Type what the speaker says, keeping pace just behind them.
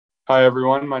Hi,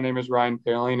 everyone. My name is Ryan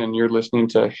Poehling, and you're listening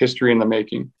to History in the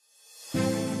Making.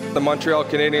 The Montreal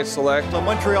Canadiens select. The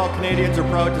Montreal Canadiens are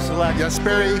proud to select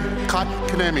Jesperi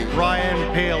Kotkaniemi,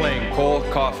 Ryan Poehling, Cole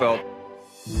Caulfield.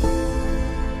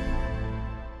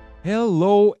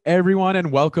 Hello, everyone,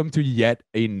 and welcome to yet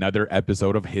another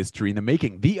episode of History in the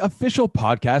Making, the official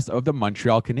podcast of the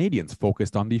Montreal Canadiens,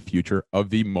 focused on the future of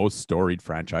the most storied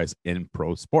franchise in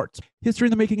pro sports. History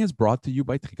in the Making is brought to you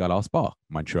by Tricolore Sport,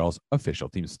 Montreal's official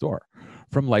team store.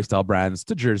 From lifestyle brands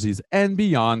to jerseys and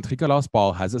beyond, Tricolore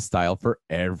Sport has a style for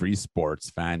every sports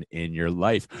fan in your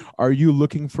life. Are you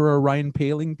looking for a Ryan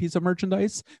Poehling piece of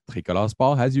merchandise? Tricolore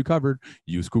Sport has you covered.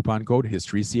 Use coupon code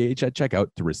HISTORYCH at checkout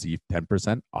to receive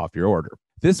 10% off your order.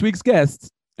 This week's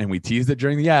guest, and we teased it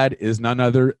during the ad, is none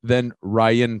other than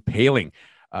Ryan Poehling.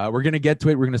 We're going to get to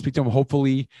it. We're going to speak to him.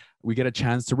 Hopefully, we get a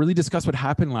chance to really discuss what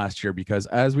happened last year because,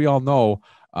 as we all know,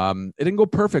 it didn't go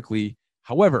perfectly.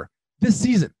 However, this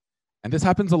season, and this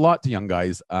happens a lot to young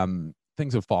guys,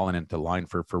 things have fallen into line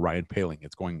for Ryan Poehling.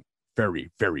 It's going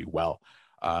very, very well.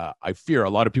 I fear a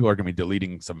lot of people are going to be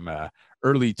deleting some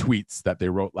early tweets that they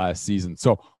wrote last season.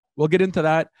 So we'll get into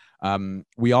that.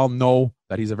 We all know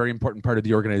that he's a very important part of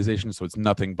the organization, so it's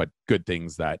nothing but good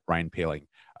things that Ryan Poehling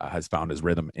has found his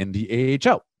rhythm in the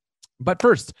AHL. But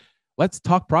first, let's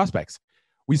talk prospects.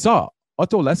 We saw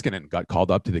Otto Leskinen got called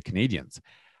up to the Canadiens.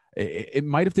 It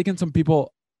might have taken some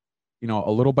people,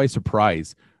 a little by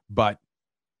surprise, but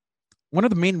one of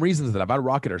the main reasons that Laval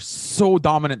Rocket are so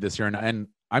dominant this year, and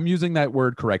I'm using that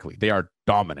word correctly, they are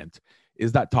dominant,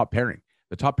 is that top pairing.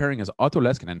 The top pairing is Otto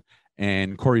Leskinen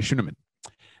and Corey Schueneman.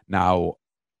 Now,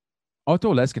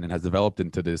 Otto Leskinen has developed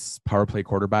into this power play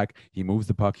quarterback. He moves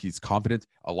the puck. He's confident,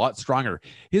 a lot stronger.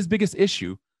 His biggest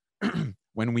issue,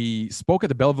 when we spoke at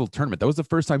the Belleville tournament, that was the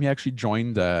first time he actually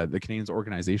joined the Canadiens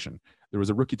organization. There was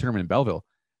a rookie tournament in Belleville.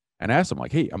 And I asked him,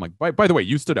 by the way,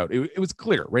 you stood out. It was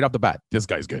clear right off the bat. This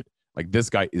guy's good. This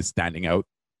guy is standing out.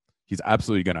 He's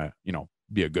absolutely going to,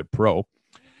 be a good pro.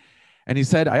 And he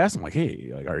said, I asked him,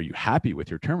 are you happy with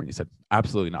your tournament? He said,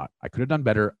 absolutely not. I could have done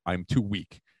better. I'm too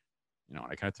weak. And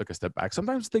I kind of took a step back.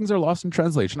 Sometimes things are lost in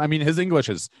translation. I mean, his English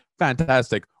is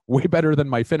fantastic, way better than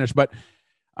my Finnish. But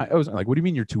I was like, what do you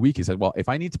mean you're too weak? He said, well, if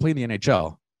I need to play in the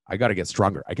NHL, I got to get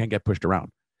stronger. I can't get pushed around.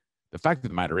 The fact of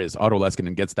the matter is, Otto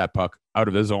Leskinen gets that puck out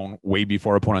of the zone way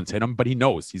before opponents hit him, but he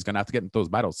knows he's going to have to get into those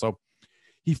battles. So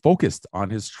he focused on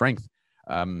his strength.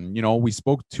 We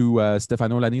spoke to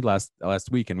Stefano Lani last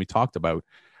week, and we talked about,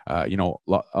 Otto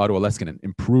Leskinen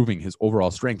improving his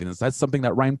overall strength. And that's something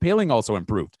that Ryan Poehling also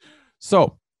improved.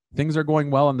 So things are going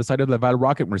well on the side of the Laval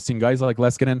Rocket. We're seeing guys like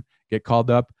Leskinen get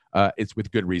called up. It's with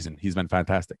good reason. He's been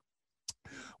fantastic.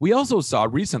 We also saw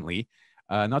recently,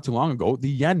 not too long ago,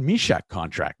 the Jan Mysak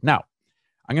contract. Now,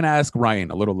 I'm going to ask Ryan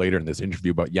a little later in this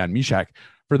interview about Jan Mysak.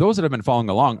 For those that have been following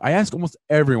along, I asked almost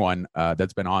everyone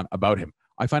that's been on about him.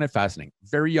 I find it fascinating.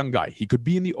 Very young guy. He could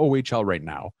be in the OHL right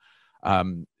now.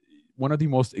 One of the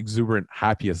most exuberant,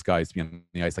 happiest guys to be on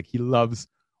the ice. He loves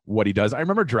what he does. I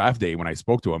remember draft day when I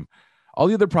spoke to him. All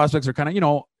the other prospects are kind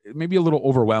of, maybe a little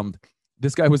overwhelmed.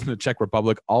 This guy was in the Czech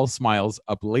Republic, all smiles,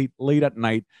 up late at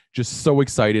night, just so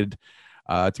excited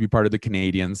to be part of the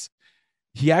Canadiens.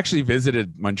 He actually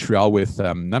visited Montreal with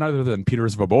none other than Peter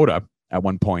Svoboda at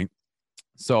one point.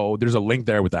 So there's a link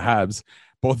there with the Habs,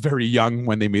 both very young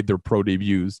when they made their pro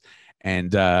debuts.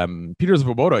 And Peter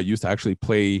Svoboda used to actually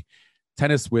play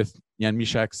tennis with Jan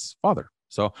Mysak's father.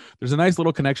 So there's a nice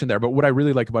little connection there. But what I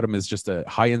really like about him is just a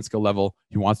high-end skill level.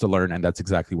 He wants to learn, and that's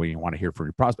exactly what you want to hear from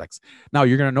your prospects. Now,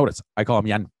 you're going to notice I call him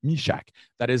Jan Mysak.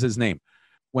 That is his name.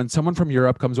 When someone from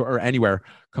Europe comes or anywhere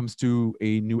comes to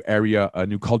a new area, a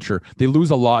new culture, they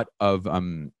lose a lot of,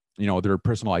 their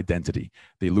personal identity.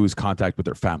 They lose contact with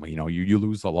their family. You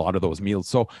lose a lot of those meals.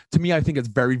 So to me, I think it's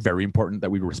very, very important that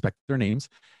we respect their names.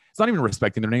 It's not even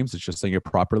respecting their names. It's just saying it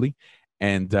properly.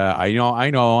 And I know,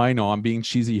 I'm being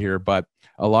cheesy here, but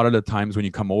a lot of the times when you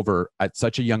come over at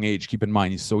such a young age, keep in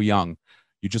mind, he's so young,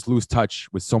 you just lose touch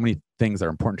with so many things that are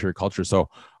important to your culture. So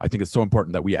I think it's so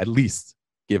important that we at least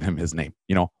give him his name,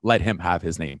 let him have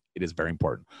his name. It is very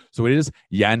important. So it is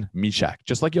Jan Mysak.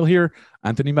 Just like you'll hear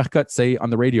Anthony Marcotte say on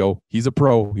the radio, he's a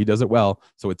pro, he does it well.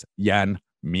 So it's Jan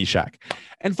Mysak.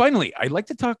 And finally, I'd like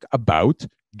to talk about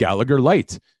Gallagher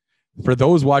Light. For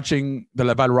those watching the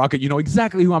Laval Rocket, you know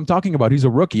exactly who I'm talking about. He's a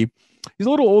rookie. He's a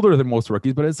little older than most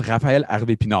rookies, but it's Raphaël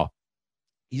Harvey-Pinard.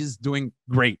 He's doing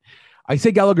great. I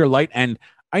say Gallagher Light, and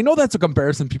I know that's a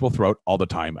comparison people throw out all the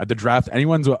time. At the draft,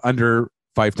 anyone's under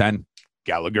 5'10",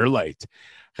 Gallagher Light.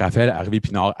 Raphaël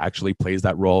Harvey-Pinard actually plays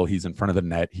that role. He's in front of the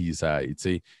net. He's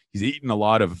eaten a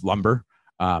lot of lumber.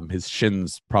 His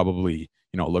shins probably,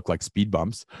 look like speed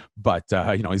bumps. But,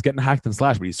 he's getting hacked and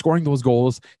slashed, but he's scoring those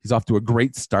goals. He's off to a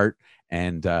great start.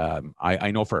 And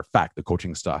I know for a fact the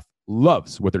coaching staff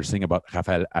loves what they're saying about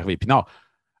Raphaël Harvey-Pinard.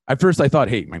 At first, I thought,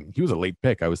 hey, man, he was a late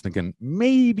pick. I was thinking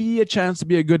maybe a chance to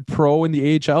be a good pro in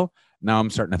the AHL. Now I'm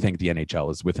starting to think the NHL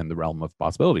is within the realm of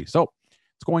possibility. So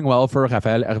it's going well for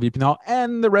Raphaël Harvey-Pinard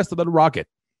and the rest of the Rocket.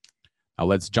 Now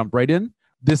let's jump right in.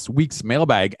 This week's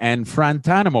mailbag, and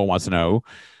Frantanimo wants to know,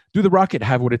 do the Rocket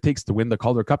have what it takes to win the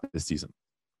Calder Cup this season?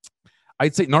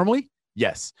 I'd say normally,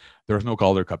 yes. There's no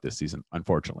Calder Cup this season,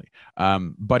 unfortunately.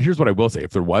 But here's what I will say: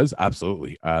 if there was,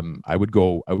 absolutely, I would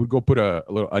go put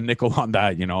a nickel on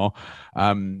that.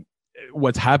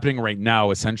 What's happening right now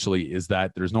essentially is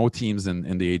that there's no teams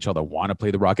in the AHL that want to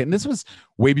play the Rocket, and this was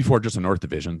way before just the North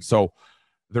Division. So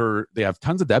they have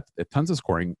tons of depth, tons of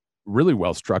scoring, really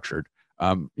well structured.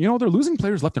 They're losing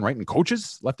players left and right and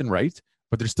coaches left and right,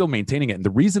 but they're still maintaining it. And the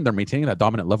reason they're maintaining that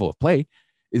dominant level of play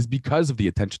is because of the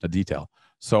attention to detail.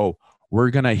 So we're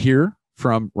going to hear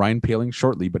from Ryan Poehling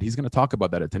shortly, but he's going to talk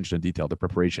about that attention to detail, the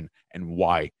preparation, and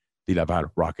why the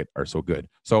Laval Rocket are so good.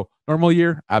 So normal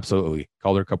year, absolutely.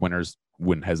 Calder Cup winners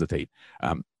wouldn't hesitate.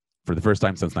 For the first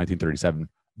time since 1937,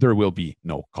 there will be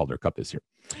no Calder Cup this year.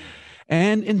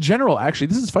 And in general, actually,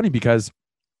 this is funny because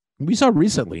we saw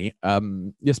recently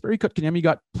Jesperi Kotkaniemi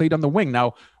got played on the wing.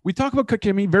 Now, we talk about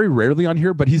Kotkaniemi very rarely on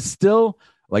here, but he's still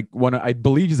I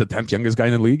believe he's the 10th youngest guy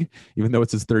in the league, even though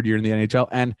it's his third year in the NHL,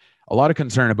 and a lot of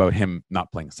concern about him not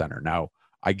playing center. Now,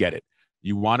 I get it.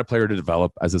 You want a player to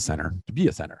develop as a center, to be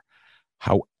a center.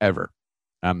 However,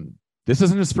 this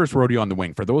isn't his first rodeo on the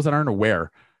wing. For those that aren't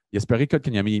aware, Jesperi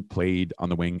Kotkaniemi played on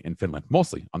the wing in Finland,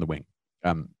 mostly on the wing.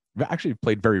 Actually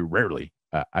played very rarely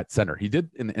at center. He did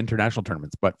in the international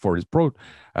tournaments, but for his pro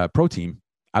team,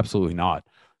 absolutely not.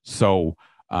 So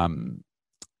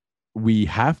we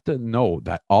have to know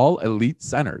that all elite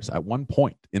centers at one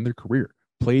point in their career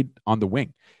played on the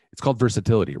wing. It's called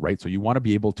versatility, right? So you want to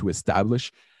be able to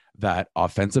establish that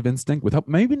offensive instinct without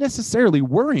maybe necessarily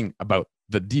worrying about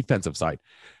the defensive side.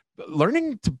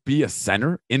 Learning to be a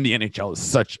center in the NHL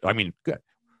is good.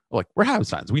 Like, we're Habs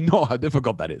fans. We know how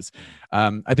difficult that is.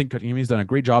 I think Kotkaniemi's done a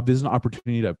great job. This is an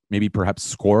opportunity to maybe perhaps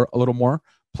score a little more,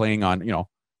 playing on,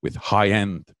 with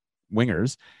high-end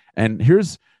wingers. And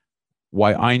here's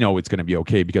why I know it's going to be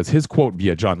okay, because his quote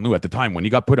via John Liu at the time when he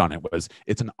got put on it was,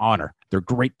 "It's an honor. They're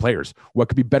great players. What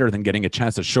could be better than getting a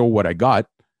chance to show what I got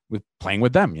with playing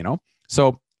with them,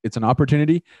 So it's an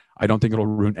opportunity. I don't think it'll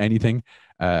ruin anything.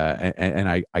 And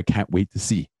I can't wait to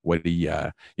see what he,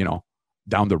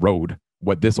 down the road,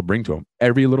 what this will bring to him.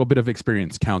 Every little bit of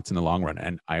experience counts in the long run.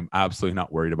 And I'm absolutely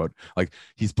not worried about,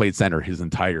 he's played center his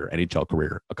entire NHL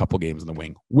career. A couple games in the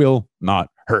wing will not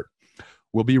hurt.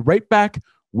 We'll be right back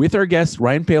with our guest,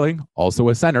 Ryan Poehling, also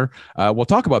a center. We'll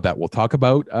talk about that. We'll talk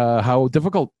about how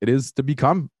difficult it is to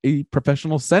become a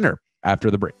professional center after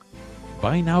the break.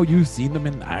 By now, you've seen them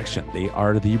in action. They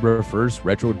are the reverse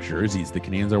retro jerseys. The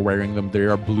Canadians are wearing them. They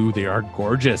are blue. They are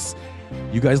gorgeous.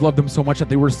 You guys love them so much that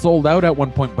they were sold out at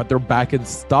one point, but they're back in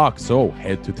stock. So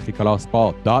head to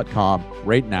tricolorsport.com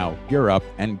right now, gear up,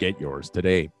 and get yours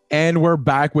today. And we're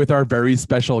back with our very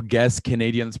special guest,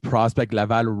 Canadians prospect,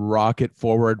 Laval Rocket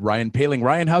forward, Ryan Poehling.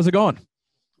 Ryan, how's it going?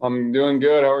 I'm doing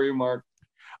good. How are you, Mark?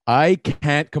 I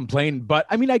can't complain, but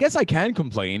I guess I can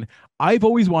complain. I've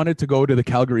always wanted to go to the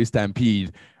Calgary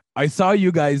Stampede. I saw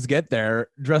you guys get there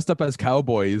dressed up as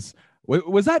cowboys.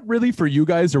 Was that really for you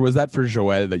guys, or was that for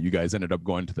Joel that you guys ended up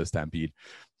going to the Stampede?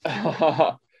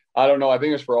 I don't know. I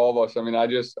think it's for all of us. I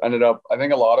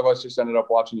think a lot of us just ended up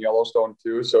watching Yellowstone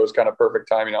too. So it's kind of perfect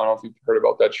timing. I don't know if you've heard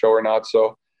about that show or not.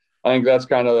 So I think that's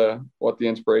kind of what the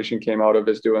inspiration came out of,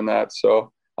 is doing that.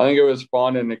 So I think it was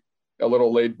fun and a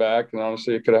little laid back. And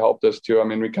honestly, it could have helped us too.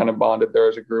 We kind of bonded there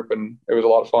as a group, and it was a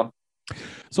lot of fun.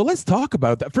 So let's talk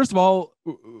about that. First of all,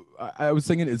 I was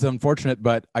thinking it's unfortunate,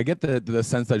 but I get the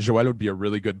sense that Joel would be a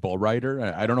really good bull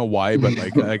rider. I don't know why, but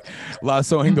like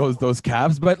lassoing those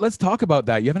calves. But let's talk about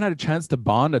that. You haven't had a chance to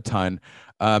bond a ton.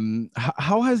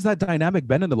 How has that dynamic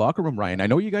been in the locker room, Ryan? I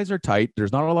know you guys are tight.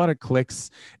 There's not a lot of clicks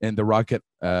in the Rocket,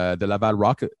 the Laval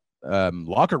Rocket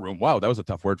locker room. Wow, that was a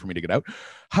tough word for me to get out.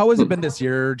 How has it been this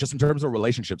year, just in terms of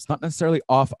relationships? Not necessarily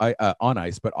on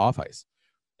ice, but off ice.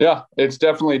 Yeah, it's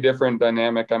definitely a different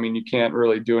dynamic. You can't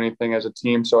really do anything as a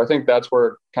team. So I think that's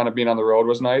where kind of being on the road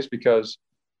was nice, because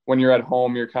when you're at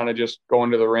home, you're kind of just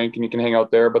going to the rink and you can hang out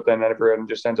there, but then everyone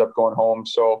just ends up going home.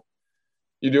 So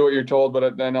you do what you're told,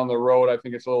 but then on the road, I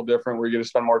think it's a little different, where you get to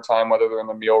spend more time, whether they're in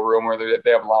the meal room or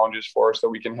they have lounges for us that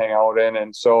we can hang out in.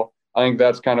 And so I think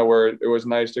that's kind of where it was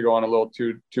nice to go on a little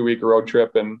two-week road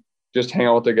trip and just hang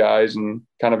out with the guys and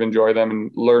kind of enjoy them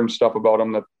and learn stuff about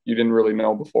them that you didn't really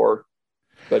know before.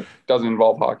 that doesn't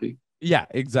involve hockey. Yeah,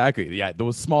 exactly. Yeah,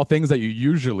 those small things that you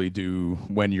usually do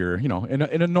when you're, in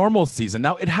a normal season.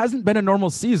 Now, it hasn't been a normal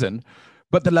season,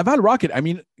 but the Laval Rocket, I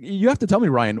mean, you have to tell me,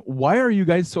 Ryan, why are you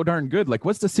guys so darn good? Like,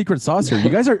 what's the secret sauce here? You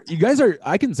guys are,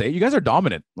 I can say, you guys are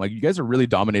dominant. Like, you guys are really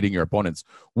dominating your opponents.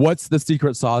 What's the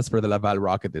secret sauce for the Laval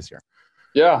Rocket this year?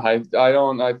 Yeah, I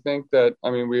think that, I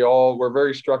mean, we're a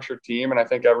very structured team, and I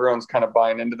think everyone's kind of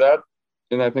buying into that.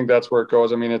 And I think that's where it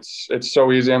goes. I mean, it's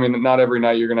so easy. I mean, not every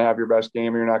night you're going to have your best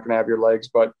game, or you're not going to have your legs,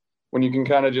 but when you can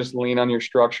kind of just lean on your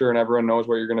structure and everyone knows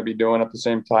what you're going to be doing at the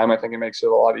same time, I think it makes it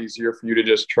a lot easier for you to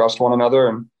just trust one another.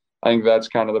 And I think that's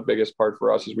kind of the biggest part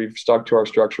for us, is we've stuck to our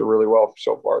structure really well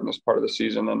so far in this part of the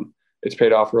season, and it's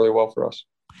paid off really well for us.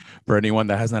 For anyone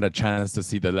that hasn't had a chance to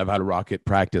see the Laval Rocket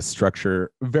practice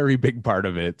structure, very big part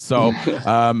of it. So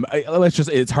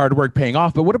it's hard work paying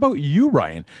off. But what about you,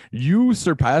 Ryan? You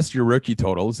surpassed your rookie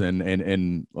totals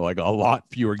in like a lot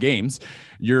fewer games.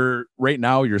 Right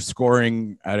now you're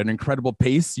scoring at an incredible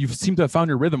pace. You seem to have found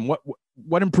your rhythm.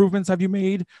 What improvements have you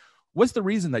made? What's the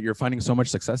reason that you're finding so much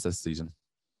success this season?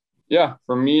 Yeah,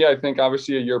 for me, I think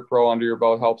obviously a year pro under your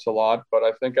belt helps a lot, but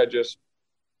I think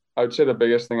I would say the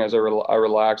biggest thing is I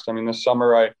relaxed. I mean, this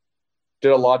summer I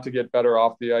did a lot to get better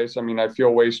off the ice. I mean, I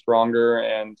feel way stronger,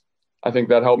 and I think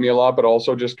that helped me a lot, but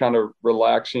also just kind of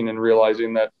relaxing and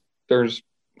realizing that there's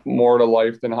more to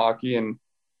life than hockey. And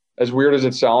as weird as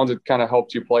it sounds, it kind of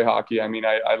helps you play hockey. I mean,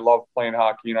 I love playing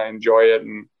hockey and I enjoy it.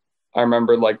 And I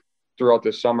remember like throughout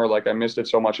this summer, like I missed it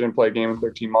so much. I didn't play a game in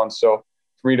 13 months. So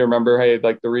for me to remember, hey,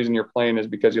 like the reason you're playing is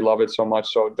because you love it so much.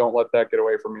 So don't let that get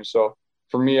away from you. So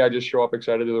for me, I just show up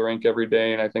excited to the rink every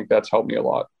day, and I think that's helped me a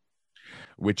lot.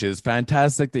 Which is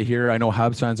fantastic to hear. I know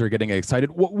Habs fans are getting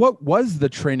excited. What was the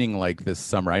training like this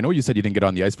summer? I know you said you didn't get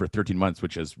on the ice for 13 months,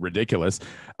 which is ridiculous.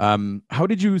 How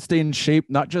did you stay in shape,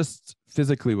 not just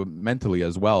physically, but mentally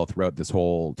as well throughout this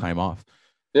whole time off?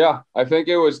 Yeah, I think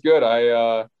it was good.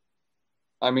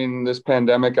 I mean, this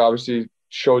pandemic obviously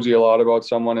shows you a lot about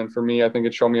someone. And for me, I think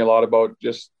it showed me a lot about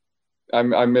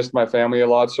I missed my family a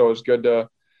lot. So it was good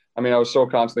I was so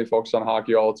constantly focused on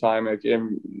hockey all the time. Like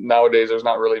nowadays, there's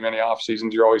not really many off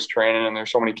seasons. You're always training, and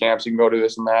there's so many camps you can go to,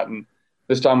 this and that. And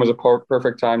this time was a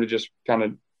perfect time to just kind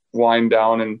of wind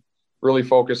down and really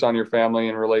focus on your family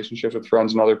and relationships with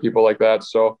friends and other people like that.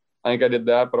 So I think I did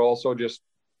that, but also just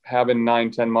having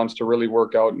 9-10 months to really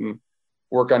work out and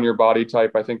work on your body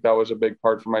type. I think that was a big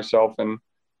part for myself. And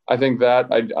I think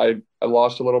that I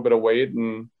lost a little bit of weight,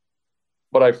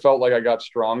 but I felt like I got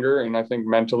stronger. And I think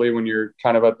mentally, when you're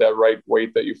kind of at that right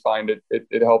weight that you find,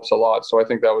 it helps a lot. So I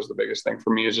think that was the biggest thing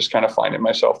for me, is just kind of finding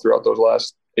myself throughout those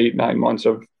last 8-9 months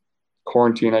of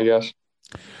quarantine, I guess.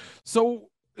 So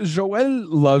Joel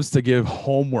loves to give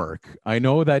homework. I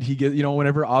know that he gets,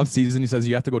 whenever off season, he says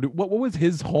you have to go do. What was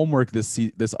his homework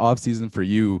this off season for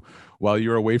you while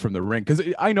you're away from the rink?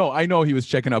 Because I know he was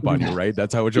checking up on you, right?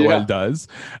 That's how Joel does.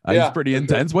 He's pretty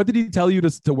intense. What did he tell you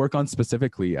to work on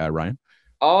specifically, Ryan?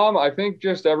 I think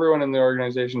just everyone in the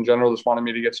organization in general just wanted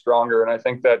me to get stronger. And I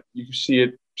think that you see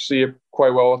it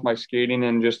quite well with my skating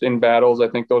and just in battles. I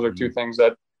think those are two things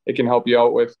that it can help you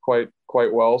out with quite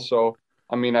well. So,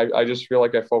 I mean, I just feel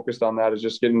like I focused on that, is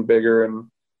just getting bigger and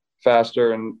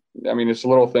faster. And I mean, it's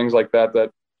little things like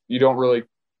that you don't really,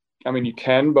 I mean, you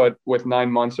can, but with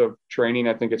 9 months of training,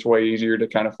 I think it's way easier to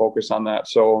kind of focus on that.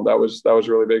 So that was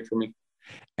really big for me.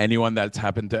 Anyone that's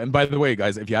happened to, and by the way,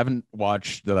 guys, if you haven't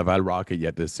watched the Laval Rocket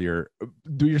yet this year,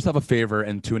 do yourself a favor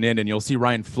and tune in, and you'll see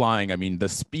Ryan flying. I mean, the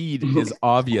speed is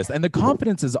obvious and the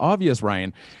confidence is obvious,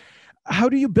 Ryan. How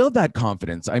do you build that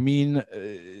confidence? I mean,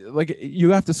 like,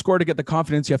 you have to score to get the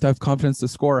confidence. You have to have confidence to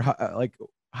score.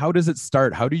 How does it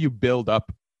start? How do you build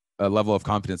up a level of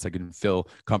confidence that can feel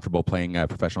comfortable playing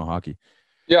professional hockey?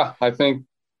 Yeah, I think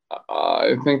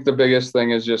the biggest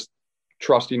thing is just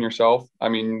trusting yourself. I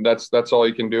mean, that's all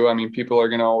you can do. I mean, people are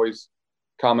going to always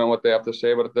comment what they have to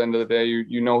say, but at the end of the day,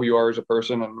 you know who you are as a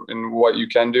person and what you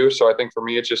can do. So I think for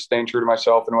me, it's just staying true to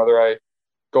myself, and whether I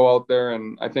go out there,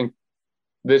 and I think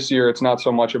this year it's not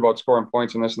so much about scoring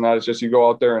points and this and that. It's just you go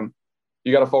out there and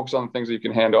you got to focus on the things that you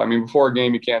can handle. I mean, before a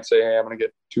game, you can't say, hey, I'm going to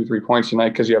get 2-3 points tonight,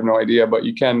 because you have no idea, but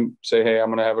you can say, hey, I'm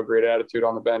going to have a great attitude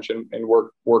on the bench and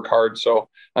work hard. So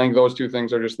I think those two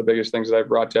things are just the biggest things that I've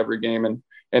brought to every game.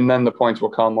 And then the points will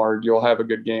come, or you'll have a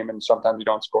good game and sometimes you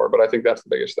don't score. But I think that's the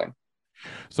biggest thing.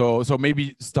 So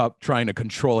maybe stop trying to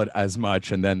control it as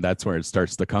much, and then that's where it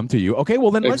starts to come to you. Okay,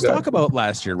 well then let's talk about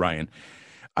last year, Ryan.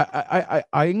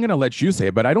 I'm going to let you say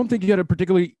it, but I don't think you had a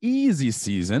particularly easy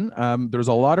season. There's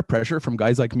a lot of pressure from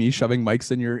guys like me shoving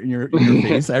mics in your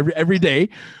face every day.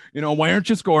 Why aren't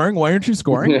you scoring? Why aren't you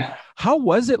scoring? Yeah. How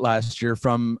was it last year?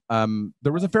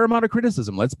 There was a fair amount of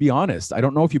criticism. Let's be honest. I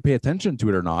don't know if you pay attention to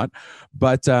it or not,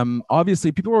 but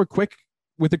obviously people were quick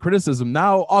with the criticism.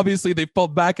 Now, obviously they've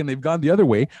pulled back and they've gone the other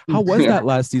way. How was that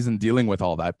last season dealing with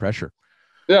all that pressure?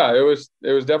 Yeah, it was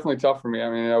definitely tough for me. I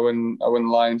mean, I wouldn't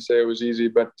lie and say it was easy,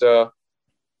 but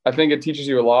I think it teaches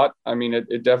you a lot. I mean,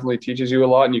 it definitely teaches you a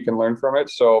lot and you can learn from it.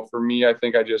 So for me, I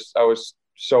think I was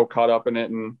so caught up in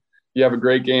it, and you have a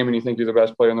great game and you think you're the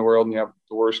best player in the world, and you have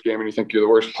the worst game and you think you're the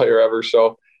worst player ever.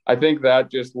 So I think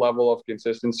that just level of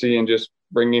consistency and just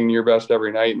bringing your best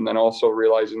every night, and then also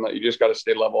realizing that you just got to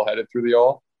stay level headed through the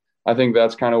all. I think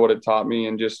that's kind of what it taught me,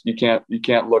 and just you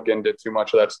can't look into too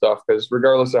much of that stuff, because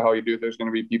regardless of how you do, there's going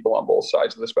to be people on both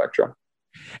sides of the spectrum.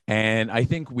 And I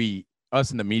think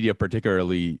us in the media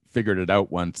particularly figured it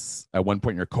out once. At one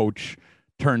point, your coach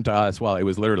turned to us, well, it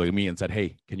was literally me, and said,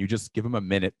 "Hey, can you just give him a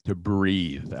minute to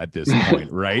breathe at this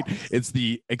point?" Right? It's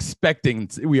the expecting.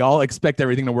 We all expect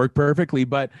everything to work perfectly,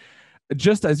 but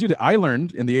just as you did, I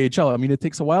learned in the AHL. I mean, it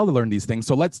takes a while to learn these things.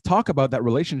 So let's talk about that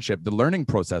relationship, the learning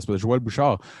process with Joël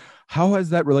Bouchard. How has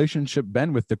that relationship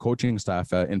been with the coaching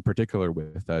staff, in particular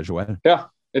with Joël? Yeah,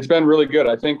 it's been really good.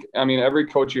 I mean, every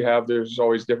coach you have, there's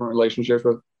always different relationships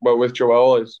with, but with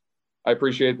Joël, I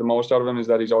appreciate the most out of him is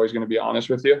that he's always going to be honest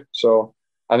with you. So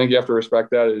I think you have to respect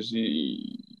that,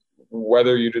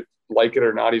 whether you like it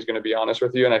or not, he's going to be honest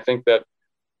with you. And I think that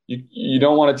you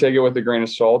don't want to take it with a grain of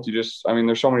salt. There's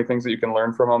so many things that you can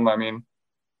learn from him. I mean,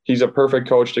 he's a perfect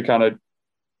coach to kind of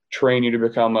train you to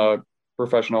become a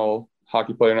professional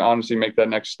hockey player and honestly make that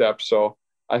next step. So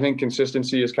I think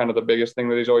consistency is kind of the biggest thing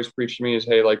that he's always preached to me is,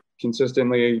 hey, like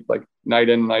consistently, like night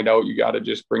in, night out, you got to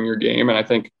just bring your game. And I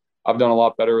think I've done a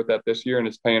lot better with that this year, and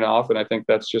it's paying off. And I think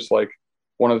that's just like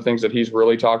one of the things that he's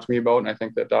really talked to me about. And I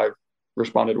think that I've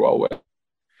responded well with.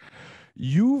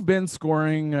 You've been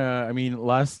scoring.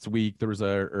 Last week there was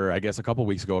I guess a couple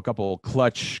weeks ago, a couple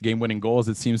clutch game-winning goals.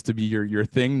 It seems to be your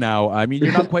thing now. I mean,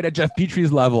 you're not quite at Jeff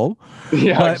Petry's level.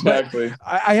 Yeah, exactly. But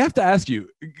I have to ask you,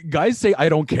 guys say I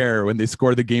don't care when they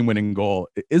score the game-winning goal.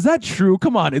 Is that true?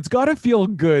 Come on, it's got to feel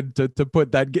good to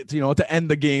put that, to end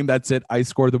the game. That's it. I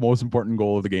scored the most important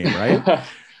goal of the game, right?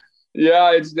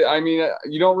 Yeah,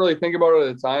 you don't really think about it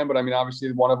at the time, but I mean,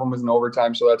 obviously one of them was in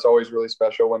overtime, so that's always really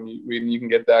special when you can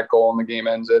get that goal and the game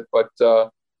ends it. But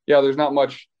there's not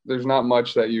much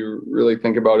that you really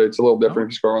think about it. It's a little different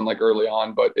if you score one like early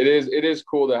on, but it is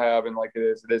cool to have, and like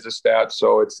it is a stat,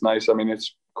 so it's nice. I mean,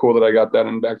 it's cool that I got that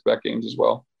in back-to-back games as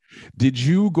well. Did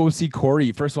you go see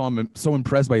Corey? First of all, I'm so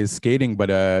impressed by his skating, but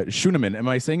Schueneman, am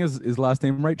I saying his last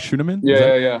name right? Schueneman?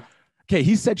 Yeah. Okay,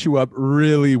 he set you up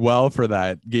really well for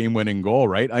that game-winning goal,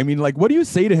 right? I mean, like, what do you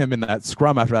say to him in that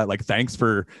scrum after that? Like, thanks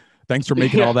for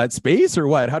making all that space, or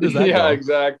what? How does that go? Yeah,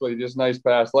 exactly. Just nice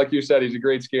pass. Like you said, he's a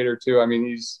great skater too. I mean,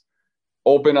 he's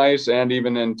open ice and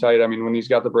even in tight. I mean, when he's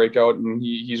got the breakout, and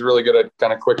he's really good at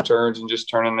kind of quick turns and just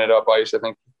turning it up ice. I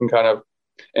think you can kind of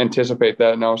anticipate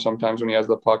that now sometimes when he has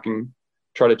the puck and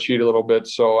try to cheat a little bit.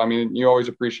 So, I mean, you always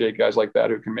appreciate guys like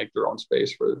that who can make their own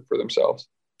space for themselves.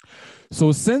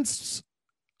 So since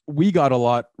we got a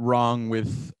lot wrong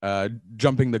with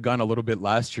jumping the gun a little bit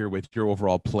last year with your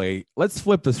overall play, let's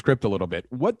flip the script a little bit.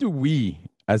 What do we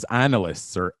as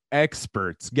analysts or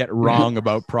experts get wrong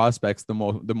about prospects the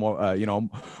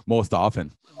most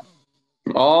often?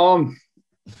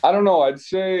 I don't know. I'd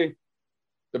say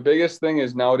the biggest thing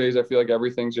is nowadays I feel like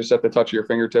everything's just at the touch of your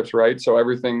fingertips, right? So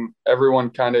everyone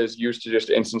kind of is used to just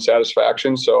instant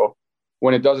satisfaction. So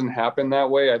when it doesn't happen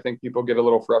that way, I think people get a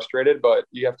little frustrated, but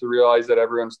you have to realize that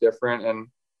everyone's different and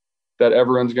that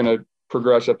everyone's going to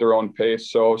progress at their own pace.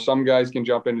 So some guys can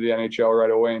jump into the NHL right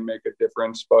away and make a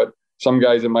difference, but some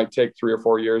guys, it might take 3 or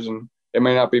 4 years, and it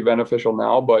may not be beneficial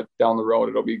now, but down the road,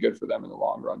 it'll be good for them in the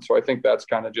long run. So I think that's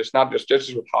kind of just not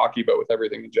just with hockey, but with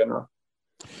everything in general.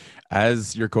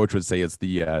 As your coach would say, it's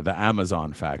the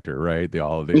Amazon factor, right? They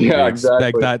exactly.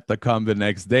 expect that to come the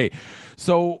next day.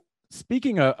 So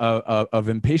speaking of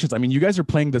impatience, I mean, you guys are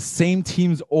playing the same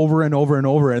teams over and over and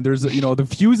over, and there's, the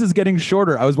fuse is getting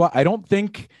shorter. I don't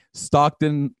think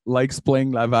Stockton likes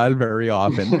playing Laval very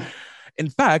often. In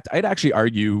fact, I'd actually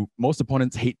argue most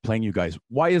opponents hate playing you guys.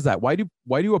 Why is that? Why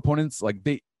do opponents, like,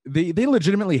 they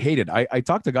legitimately hate it? I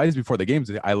talked to guys before the games.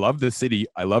 I love the city.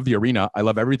 I love the arena. I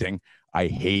love everything. I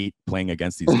hate playing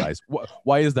against these guys.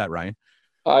 Why is that, Ryan?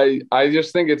 I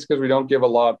just think it's because we don't give a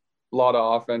lot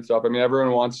of offense up. I mean,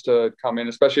 everyone wants to come in,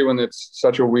 especially when it's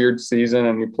such a weird season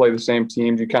and you play the same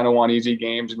teams. You kind of want easy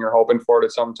games and you're hoping for it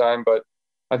at some time. But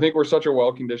I think we're such a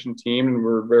well-conditioned team and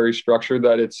we're very structured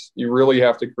that you really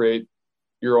have to create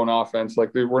your own offense.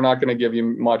 Like we're not going to give you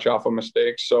much off of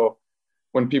mistakes. So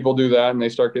when people do that and they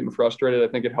start getting frustrated,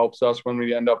 I think it helps us when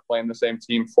we end up playing the same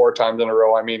team 4 times in a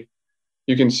row. I mean,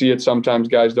 you can see it sometimes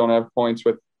guys don't have points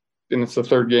and it's the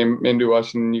 3rd game into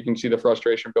us and you can see the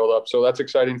frustration build up. So that's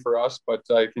exciting for us, but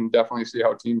I can definitely see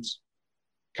how teams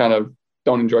kind of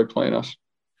don't enjoy playing us.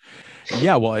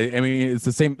 Yeah, well, I mean, it's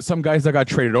the same. Some guys that got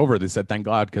traded over, they said, "Thank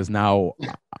God," because now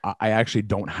I actually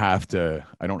don't have to.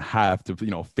 I don't have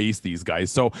to, face these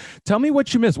guys. So, tell me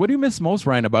what you miss. What do you miss most,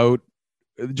 Ryan? About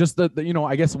just the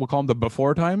I guess we'll call them the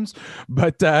before times.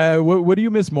 But what do you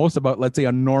miss most about, let's say,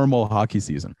 a normal hockey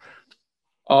season?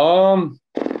 I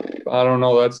don't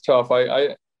know. That's tough.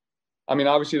 I mean,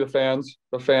 obviously the fans.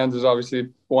 The fans is obviously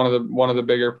one of the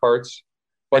bigger parts.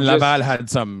 But and Laval had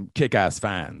some kick-ass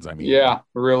fans. I mean, yeah,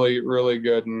 really, really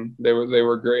good, and they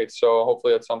were great. So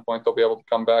hopefully at some point they'll be able to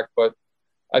come back. But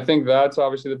I think that's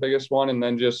obviously the biggest one, and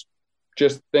then just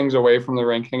things away from the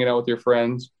rink, hanging out with your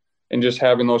friends, and just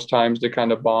having those times to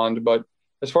kind of bond. But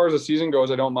as far as the season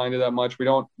goes, I don't mind it that much. We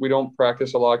don't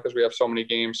practice a lot because we have so many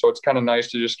games. So it's kind of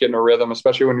nice to just get in a rhythm,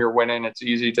 especially when you're winning. It's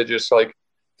easy to just like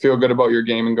feel good about your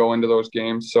game and go into those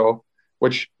games. So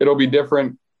which it'll be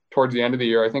different towards the end of the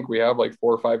year. I think we have like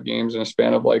 4 or 5 games in a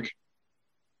span of like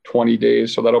 20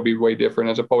 days. So that'll be way different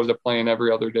as opposed to playing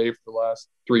every other day for the last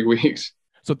 3 weeks.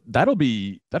 So that'll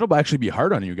actually be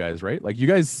hard on you guys, right? Like you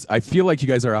guys, I feel like you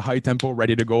guys are a high tempo,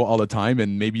 ready to go all the time,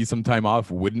 and maybe some time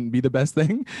off wouldn't be the best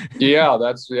thing.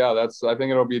 That's I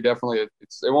think it'll be definitely,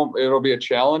 it'll be a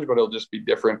challenge, but it'll just be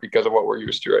different because of what we're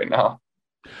used to right now.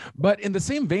 But in the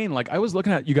same vein, like I was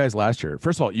looking at you guys last year.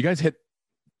 First of all, you guys hit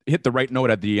the right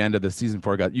note at the end of the season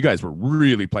before you guys were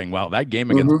really playing well. That game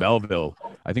against Belleville,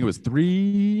 I think it was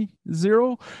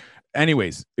 3-0.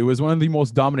 Anyways, it was one of the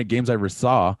most dominant games I ever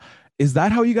saw. Is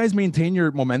that how you guys maintain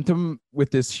your momentum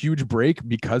with this huge break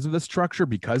because of the structure,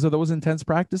 because of those intense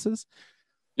practices?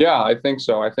 Yeah, I think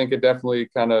so. I think it definitely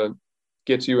kind of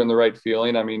gets you in the right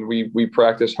feeling. I mean, we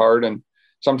practice hard and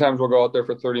sometimes we'll go out there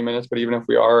for 30 minutes, but even if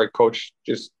we are, a coach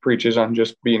just preaches on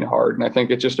just being hard. And I think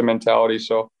it's just a mentality.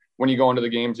 So when you go into the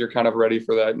games, you're kind of ready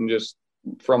for that. And just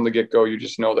from the get-go, you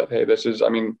just know that, hey,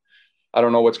 I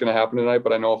don't know what's going to happen tonight,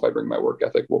 but I know if I bring my work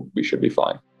ethic, we should be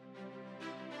fine.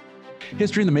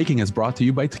 History in the Making is brought to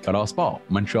you by Tricot Sport,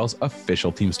 Montreal's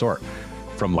official team store.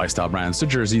 From lifestyle brands to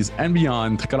jerseys and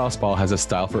beyond, Tricot Sport has a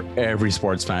style for every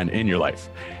sports fan in your life.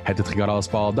 Head to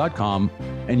tricotsport.com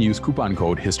and use coupon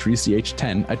code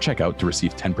HISTORYCH10 at checkout to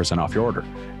receive 10% off your order.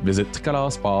 Visit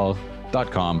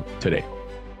tricotsport.com today.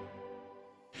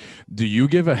 Do you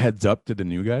give a heads up to the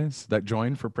new guys that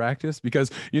join for practice?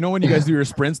 Because, when you guys do your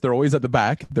sprints, they're always at the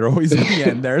back. They're always at the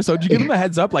end there. So do you give them a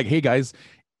heads up like, hey, guys,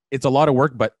 it's a lot of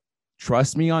work, but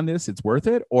trust me on this, it's worth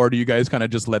it? Or do you guys kind of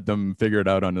just let them figure it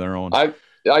out on their own?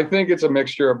 I think it's a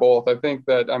mixture of both. I think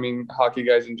that, hockey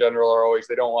guys in general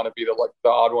they don't want to be the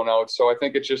odd one out. So I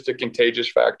think it's just a contagious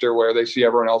factor where they see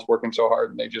everyone else working so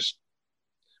hard and they just,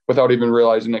 without even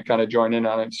realizing it, kind of join in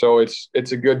on it. So it's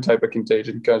a good type of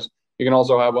contagion because you can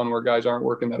also have one where guys aren't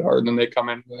working that hard and then they come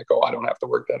in and like, oh, I don't have to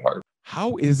work that hard.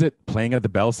 How is it playing at the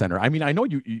Bell Center? I mean, I know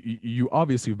you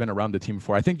obviously have been around the team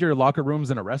before. I think your locker room's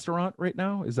in a restaurant right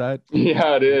now. Is that?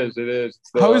 Yeah, it is. It is.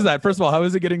 How is that? First of all, how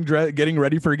is it getting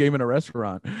ready for a game in a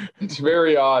restaurant? It's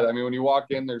very odd. I mean, when you walk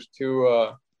in, there's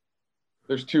two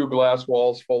glass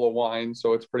walls full of wine.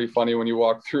 So it's pretty funny when you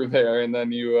walk through there, and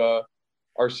then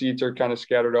our seats are kind of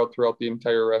scattered out throughout the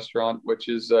entire restaurant, which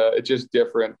is, it's just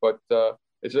different, but,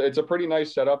 it's a pretty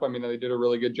nice setup. I mean, they did a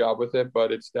really good job with it,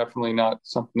 but it's definitely not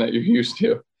something that you're used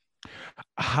to.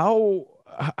 How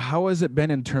has it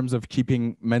been in terms of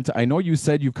keeping mental? I know you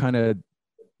said you kind of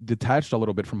detached a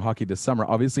little bit from hockey this summer.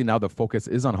 Obviously now the focus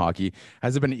is on hockey.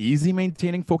 Has it been easy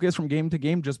maintaining focus from game to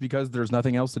game just because there's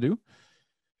nothing else to do?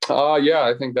 Yeah,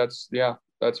 I think that's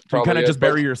probably you kind of just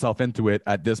bury yourself into it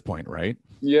at this point, right?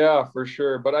 Yeah, for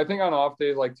sure. But I think on off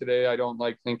days like today, I don't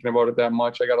like thinking about it that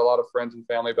much. I got a lot of friends and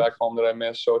family back home that I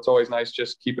miss. So it's always nice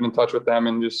just keeping in touch with them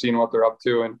and just seeing what they're up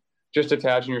to and just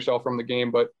detaching yourself from the game.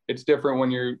 But it's different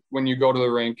when you go to the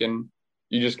rink and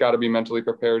you just got to be mentally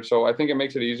prepared. So I think it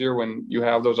makes it easier when you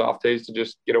have those off days to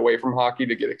just get away from hockey,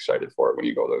 to get excited for it when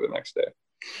you go there the next day.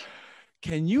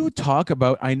 Can you talk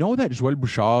about, I know that Joël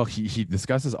Bouchard, he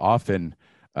discusses often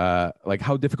like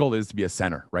how difficult it is to be a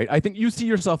center, right? I think you see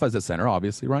yourself as a center,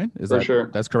 obviously, Ryan.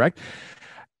 That's correct?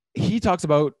 He talks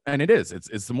about, and it's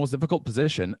the most difficult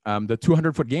position, the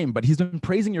 200-foot game, but he's been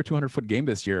praising your 200-foot game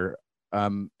this year.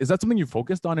 Is that something you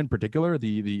focused on in particular?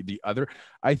 The other,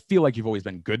 I feel like you've always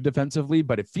been good defensively,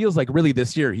 but it feels like really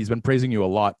this year he's been praising you a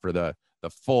lot for the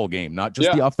full game, not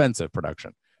just the offensive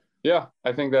production. Yeah,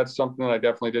 I think that's something that I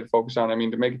definitely did focus on. I mean,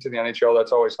 to make it to the NHL,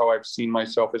 that's always how I've seen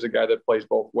myself, as a guy that plays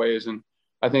both ways. And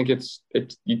I think it's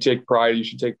you take pride. You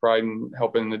should take pride in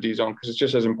helping in the D zone because it's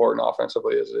just as important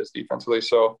offensively as it is defensively.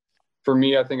 So for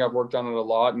me, I think I've worked on it a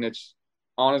lot, and it's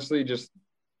honestly just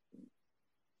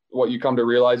what you come to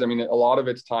realize. I mean, a lot of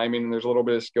it's timing, and there's a little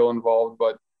bit of skill involved,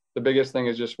 but the biggest thing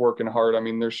is just working hard. I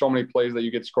mean, there's so many plays that you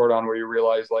get scored on where you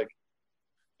realize, like,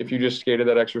 if you just skated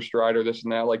that extra stride or this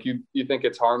and that, like you think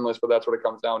it's harmless, but that's what it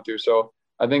comes down to. So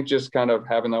I think just kind of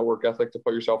having that work ethic to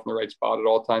put yourself in the right spot at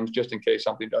all times, just in case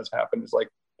something does happen, is like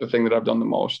the thing that I've done the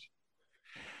most.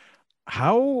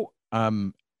 How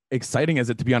exciting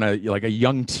is it to be on a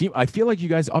young team? I feel like you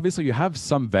guys, obviously you have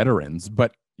some veterans,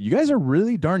 but you guys are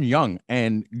really darn young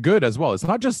and good as well. It's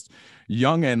not just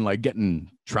young and like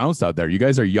getting trounced out there. You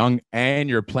guys are young and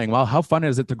you're playing well. How fun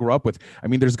is it to grow up with? I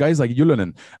mean, there's guys like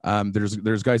Yulanen.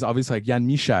 There's guys obviously like Jan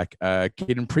Mishak,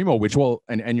 Caden Primo, which will,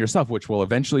 and yourself, which will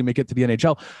eventually make it to the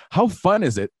NHL. How fun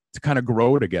is it to kind of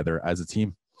grow together as a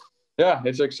team? Yeah,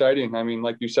 it's exciting. I mean,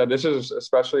 like you said, this is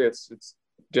especially, it's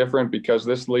different because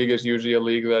this league is usually a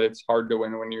league that it's hard to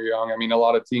win when you're young. I mean, a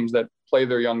lot of teams that play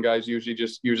their young guys usually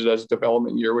just use it as a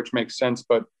development year, which makes sense.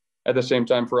 But at the same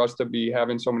time, for us to be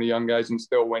having so many young guys and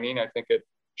still winning, I think it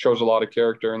shows a lot of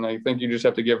character. And I think you just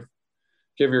have to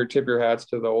tip your hats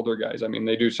to the older guys. I mean,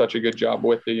 they do such a good job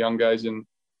with the young guys, and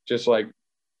just like,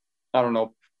 I don't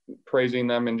know, praising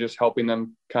them and just helping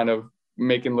them kind of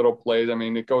making little plays. I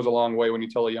mean, it goes a long way when you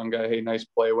tell a young guy, hey, nice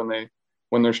play,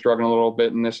 when they're struggling a little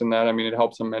bit and this and that. I mean, it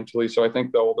helps them mentally. So I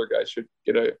think the older guys should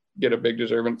get a big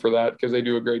deserving for that, because they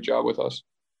do a great job with us.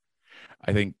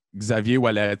 I think Xavier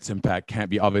Ouellet's impact can't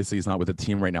be, obviously he's not with the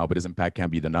team right now, but his impact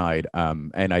can't be denied.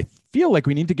 And I feel like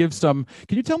we need to give some,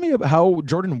 can you tell me about how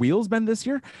Jordan Wheel's been this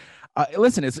year?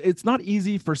 Listen, it's not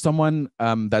easy for someone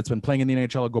that's been playing in the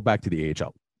NHL to go back to the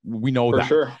AHL. We know that. For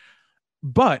sure.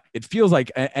 But it feels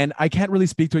like, and I can't really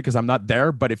speak to it because I'm not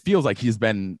there, but it feels like he's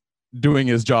been doing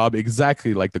his job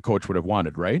exactly like the coach would have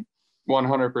wanted, right?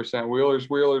 100%. Wheeler's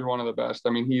one of the best.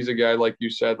 I mean, he's a guy, like you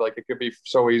said, like it could be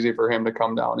so easy for him to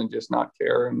come down and just not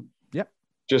care and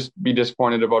just be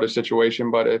disappointed about his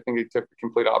situation. But I think he took the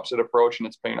complete opposite approach, and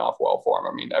it's paying off well for him.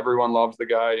 I mean, everyone loves the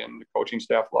guy, and the coaching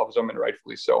staff loves him, and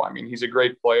rightfully so. I mean, he's a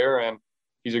great player, and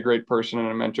he's a great person and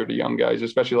a mentor to young guys,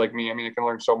 especially like me. I mean, I can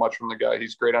learn so much from the guy.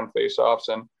 He's great on faceoffs,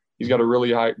 and he's got a really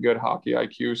good hockey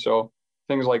IQ. So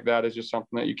things like that is just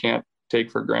something that you can't take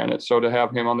for granted. So to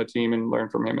have him on the team and learn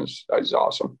from him is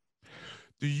awesome.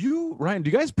 Ryan, do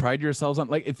you guys pride yourselves on,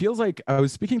 like, it feels like I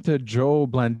was speaking to Joe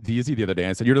Blandisi the other day and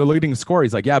I said, you're the leading scorer.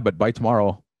 He's like, yeah, but by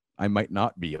tomorrow I might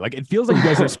not be. Like, it feels like you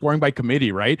guys are scoring by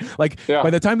committee, right? Like by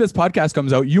the time this podcast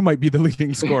comes out, you might be the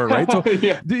leading scorer, right? So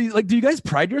do you guys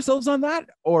pride yourselves on that?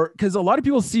 Or because a lot of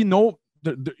people see, you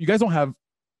guys don't have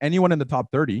anyone in the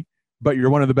top 30, but you're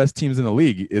one of the best teams in the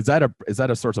league. Is that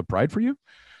a source of pride for you?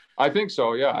 I think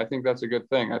so. Yeah. I think that's a good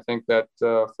thing. I think that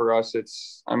for us, it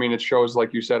shows,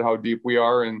 like you said, how deep we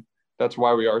are, and that's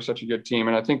why we are such a good team.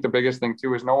 And I think the biggest thing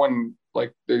too is no one,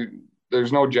 like,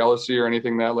 there's no jealousy or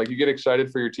anything that, like, you get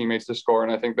excited for your teammates to score.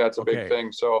 And I think that's a big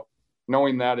thing. So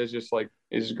knowing that is just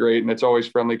is great. And it's always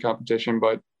friendly competition,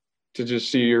 but to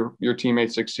just see your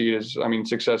teammates succeed is,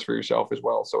 success for yourself as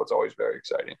well. So it's always very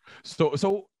exciting.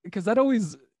 So because that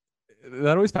always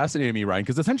fascinated me, Ryan,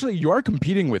 because essentially you are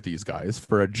competing with these guys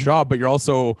for a job, but you're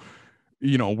also,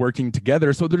 working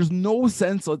together. So there's no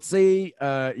sense, let's say,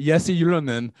 Jesse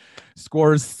Yulanen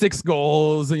scores 6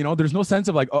 goals, there's no sense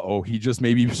of like, he just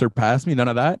maybe surpassed me. None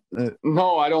of that.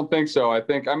 No, I don't think so. I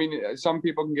think, some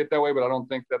people can get that way, but I don't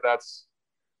think that's,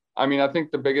 I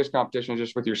think the biggest competition is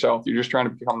just with yourself. You're just trying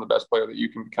to become the best player that you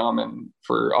can become. And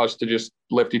for us to just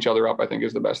lift each other up, I think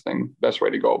is the best way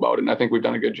to go about it. And I think we've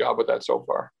done a good job with that so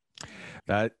far.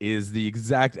 That is the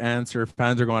exact answer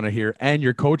fans are going to hear, and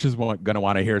your coach is going to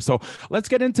want to hear. So let's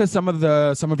get into some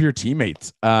of your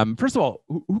teammates. First of all,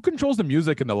 who controls the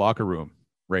music in the locker room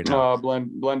right now?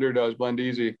 Blender does.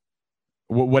 Blandisi.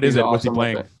 What is it? Awesome. What's he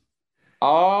playing?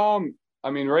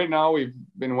 Right now we've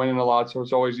been winning a lot, so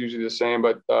it's always usually the same.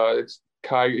 But it's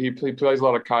Kai. He plays a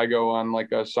lot of Kygo on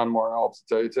like a Sunmore Alps.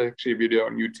 It's actually a video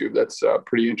on YouTube that's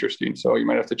pretty interesting. So you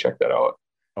might have to check that out.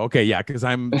 Okay, yeah, because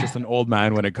I'm just an old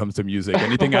man when it comes to music.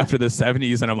 Anything after the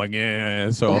 70s, and I'm like, yeah.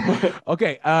 So,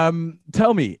 okay,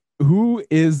 tell me, who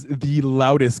is the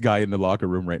loudest guy in the locker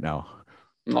room right now?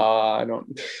 We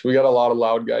got a lot of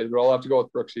loud guys, but I'll have to go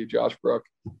with Brooksy, Josh Brook.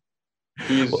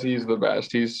 He's the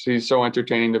best. He's so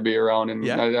entertaining to be around, and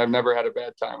I've never had a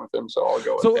bad time with him, so I'll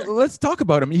go with him. So let's talk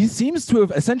about him. He seems to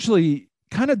have essentially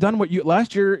kind of done what you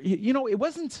last year. It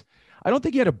wasn't. I don't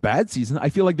think he had a bad season. I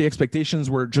feel like the expectations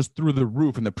were just through the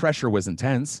roof and the pressure was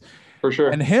intense. For sure.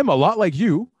 And him, a lot like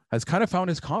you, has kind of found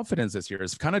his confidence this year.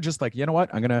 It's kind of just like, you know what,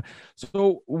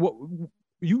 so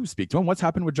you speak to him. What's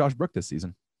happened with Josh Brook this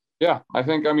season? Yeah, I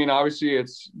think, obviously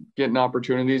it's getting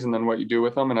opportunities and then what you do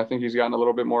with them. And I think he's gotten a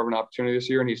little bit more of an opportunity this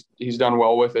year, and he's done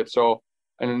well with it. So,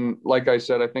 and like I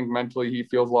said, I think mentally he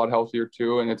feels a lot healthier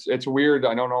too. And it's weird.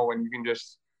 I don't know when you can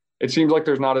it seems like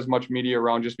there's not as much media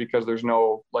around just because there's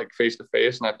no like face to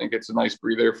face. And I think it's a nice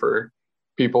breather for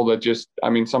people that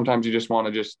sometimes you just want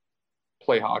to just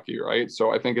play hockey, right?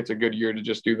 So I think it's a good year to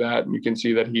just do that. And you can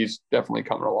see that he's definitely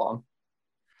coming along.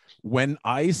 When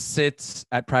I sit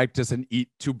at practice and eat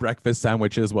 2 breakfast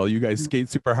sandwiches while you guys skate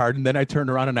super hard, and then I turn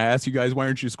around and I ask you guys, why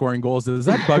aren't you scoring goals? Does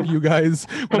that bug you guys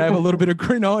when I have a little bit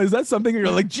of, is that something you're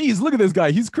like, geez, look at this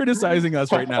guy. He's criticizing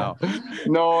us right now.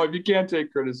 No, if you can't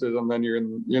take criticism, then you're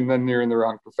in the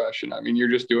wrong profession. You're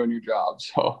just doing your job.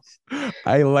 So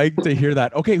I like to hear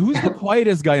that. Okay. Who's the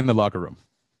quietest guy in the locker room?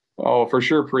 Oh, for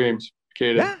sure. Preem's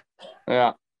Caden.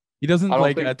 Yeah. He doesn't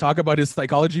talk about his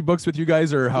psychology books with you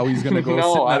guys, or how he's going to go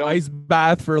sit in that ice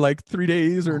bath for like 3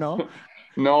 days, or no?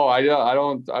 No, I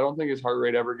don't think his heart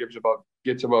rate ever gets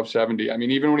above 70.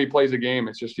 Even when he plays a game,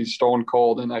 it's just, he's stone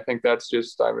cold. And I think that's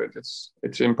just,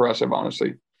 it's impressive,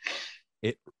 honestly.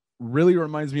 It really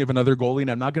reminds me of another goalie, and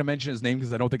I'm not going to mention his name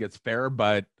because I don't think it's fair,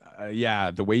 but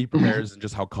the way he prepares and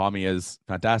just how calm he is,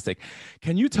 fantastic.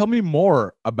 Can you tell me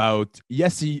more about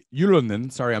Jesse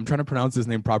Ylonen? Sorry, I'm trying to pronounce his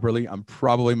name properly. I'm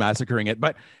probably massacring it,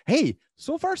 but hey,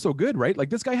 so far so good, right?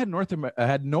 Like, this guy had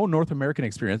no North American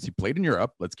experience. He played in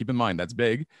Europe. Let's keep in mind that's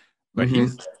big, but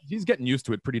he's getting used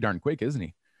to it pretty darn quick, isn't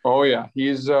he? Oh yeah,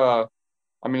 he's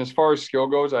as far as skill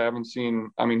goes, I haven't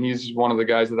seen. He's one of the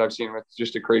guys that I've seen with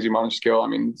just a crazy amount of skill.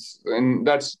 And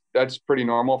that's pretty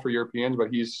normal for Europeans, but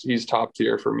he's top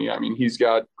tier for me. He's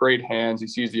got great hands. He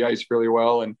sees the ice really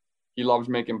well, and he loves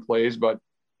making plays. But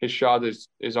his shot is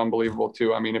unbelievable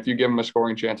too. If you give him a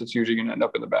scoring chance, it's usually going to end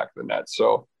up in the back of the net.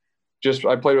 So,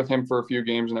 I played with him for a few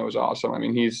games, and it was awesome.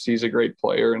 He's a great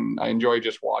player, and I enjoy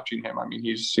just watching him.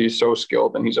 He's so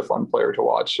skilled, and he's a fun player to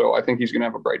watch. So I think he's going to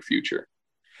have a bright future.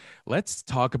 Let's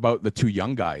talk about the 2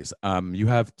 young guys. You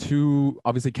have 2,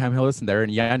 obviously Cam Hillis in there,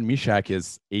 and Jan Mishak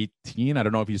is 18. I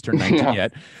don't know if he's turned 19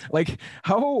 yet. Like,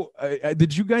 how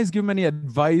did you guys give him any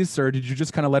advice, or did you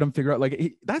just kind of let him figure out,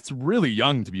 like, that's really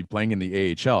young to be playing in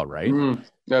the AHL, right?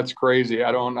 That's crazy.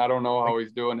 I don't know how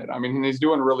he's doing it. He's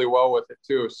doing really well with it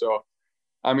too. So,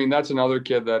 that's another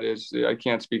kid that I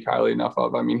can't speak highly enough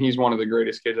of. He's one of the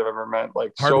greatest kids I've ever met.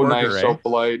 Like, hard so worker, nice, so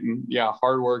polite, and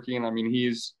hardworking.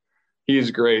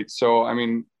 He's great. So,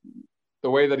 the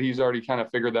way that he's already kind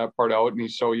of figured that part out, and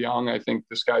he's so young, I think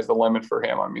the sky's the limit for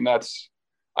him.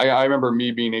 I remember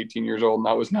me being 18 years old, and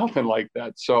that was nothing like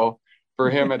that. So for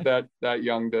him at that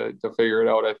young to figure it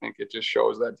out, I think it just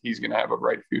shows that he's going to have a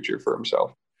bright future for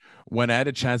himself. When I had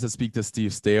a chance to speak to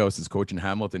Steve Steos, his coach in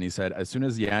Hamilton, he said, as soon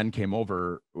as Jan came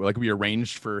over, like, we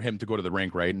arranged for him to go to the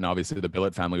rink, right? And obviously the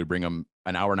Billet family would bring him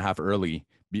an hour and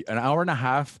a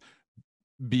half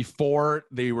before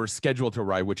they were scheduled to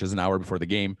arrive, which is an hour before the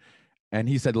game. And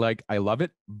he said, like, I love it,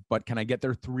 but can I get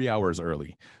there 3 hours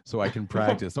early so I can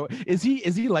practice? So is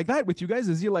he like that with you guys?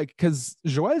 Is he like, because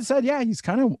Joel said, he's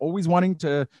kind of always wanting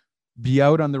to be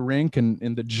out on the rink and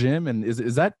in the gym. And is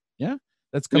that,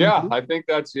 that's coming through? I think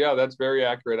that's very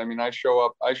accurate. I show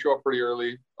up pretty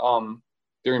early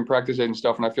during practice and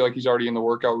stuff, and I feel like he's already in the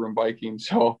workout room biking.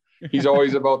 So he's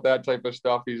always about that type of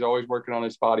stuff. He's always working on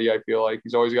his body. I feel like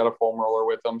he's always got a foam roller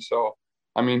with him. So,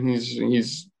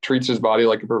 he's treats his body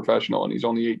like a professional, and he's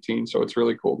only 18. So it's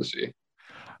really cool to see.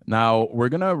 Now we're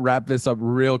going to wrap this up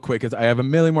real quick, because I have a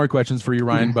million more questions for you,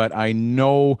 Ryan, but I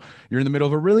know you're in the middle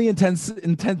of a really intense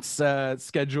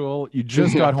schedule. You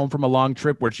just got home from a long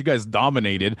trip, which you guys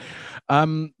dominated.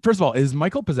 First of all, is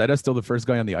Michael Pezzetta still the first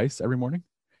guy on the ice every morning?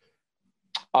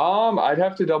 I'd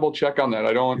have to double check on that.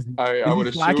 I would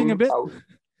assume slacking a bit.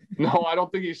 No, I don't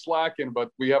think he's slacking, but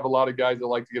we have a lot of guys that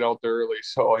like to get out there early,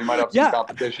 so he might have some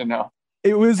competition now.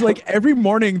 It was like every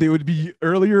morning they would be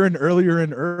earlier and earlier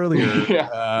and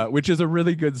earlier, which is a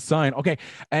really good sign. Okay,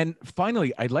 and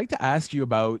finally, I'd like to ask you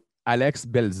about Alex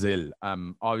Belzile.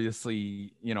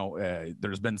 Obviously,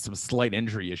 there's been some slight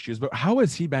injury issues, but how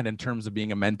has he been in terms of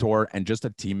being a mentor and just a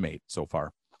teammate so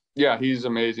far? Yeah, he's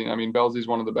amazing. Belzi's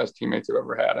one of the best teammates I've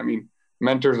ever had.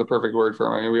 Mentor is the perfect word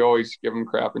for him. We always give him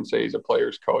crap and say he's a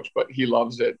player's coach, but he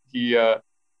loves it. He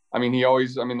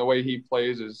always, the way he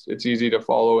plays it's easy to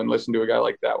follow and listen to a guy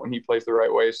like that when he plays the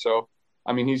right way. So,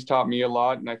 he's taught me a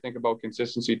lot, and I think about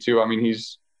consistency too.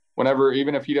 He's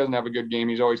even if he doesn't have a good game,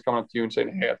 he's always coming up to you and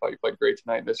saying, hey, I thought you played great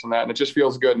tonight, this and that. And it just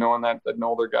feels good knowing that an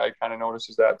older guy kind of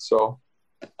notices that. So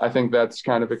I think that's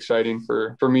kind of exciting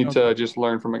for me to just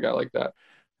learn from a guy like that.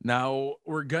 Now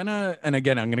we're gonna, and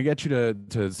again, I'm gonna get you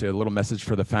to say a little message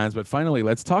for the fans, but finally,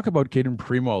 let's talk about Caden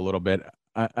Primo a little bit.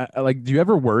 I like, do you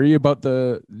ever worry about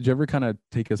did you ever kind of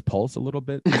take his pulse a little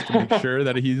bit just to make sure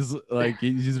that he's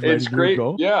ready to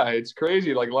go? Yeah, it's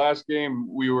crazy. Like last game,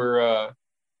 we were,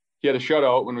 he had a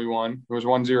shutout when we won. It was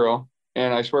 1-0.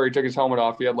 And I swear he took his helmet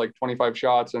off. He had like 25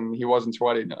 shots and he wasn't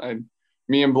sweating. And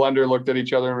me and Blender looked at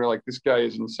each other and we were like, this guy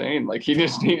is insane. Like he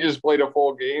just played a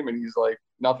full game and he's like,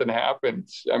 nothing happened.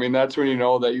 I mean, that's when you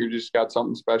know that you just got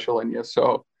something special in you.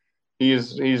 So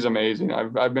he's amazing.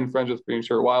 I've been friends with him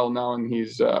for a while now, and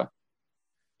he's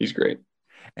great.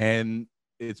 And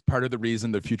it's part of the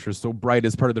reason the future is so bright.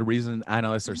 It's part of the reason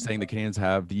analysts are saying the Canadiens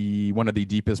have one of the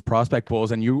deepest prospect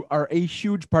pools, and you are a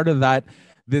huge part of that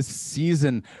this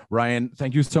season. Ryan,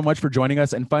 thank you so much for joining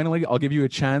us. And finally, I'll give you a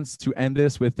chance to end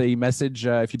this with a message,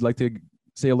 if you'd like to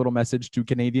say a little message to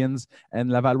Canadians and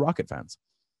Laval Rocket fans.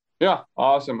 Yeah,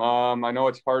 awesome. I know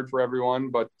it's hard for everyone,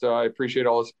 but I appreciate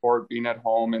all the support, being at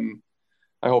home, and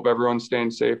I hope everyone's staying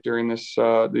safe during these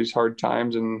hard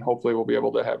times, and hopefully we'll be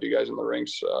able to have you guys in the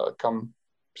rinks come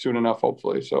soon enough,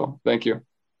 hopefully. So thank you.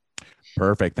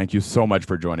 Perfect. Thank you so much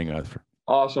for joining us.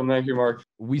 Awesome. Thank you, Mark.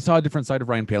 We saw a different side of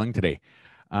Ryan Poehling today.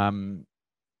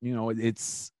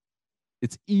 It's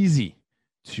easy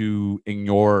to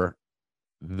ignore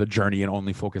the journey and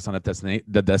only focus on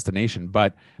the destination,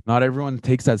 but not everyone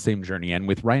takes that same journey. And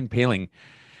with Ryan Poehling,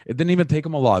 it didn't even take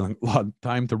him a lot of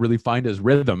time to really find his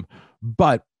rhythm,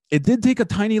 but it did take a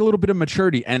tiny little bit of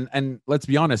maturity. And let's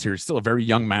be honest here, he's still a very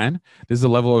young man. This is a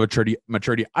level of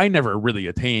maturity I never really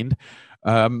attained.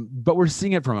 But we're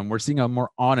seeing it from him. We're seeing a more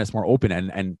honest, more open,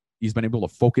 and he's been able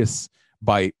to focus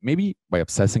by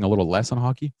obsessing a little less on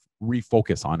hockey,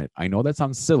 refocus on it. I know that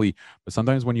sounds silly, but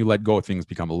sometimes when you let go, things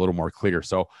become a little more clear.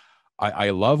 So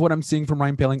I love what I'm seeing from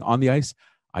Ryan Poehling on the ice.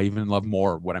 I even love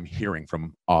more what I'm hearing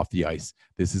from off the ice.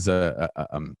 This is a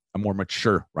more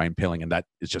mature Ryan Poehling, and that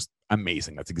is just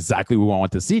amazing. That's exactly what we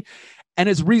want to see. And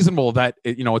it's reasonable that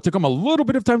it took him a little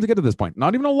bit of time to get to this point.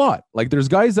 Not even a lot. Like there's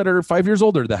guys that are 5 years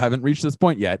older that haven't reached this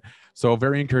point yet. So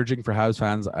very encouraging for Habs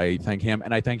fans. I thank him,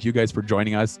 and I thank you guys for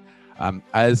joining us.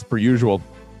 As per usual,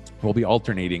 we'll be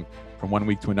alternating from one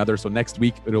week to another. So next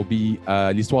week, it'll be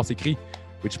L'Histoire s'écrit,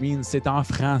 which means c'est en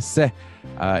français.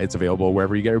 It's available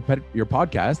wherever you get your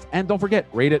podcast. And don't forget,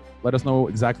 rate it. Let us know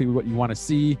exactly what you want to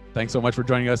see. Thanks so much for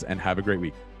joining us, and have a great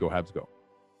week. Go Habs, go.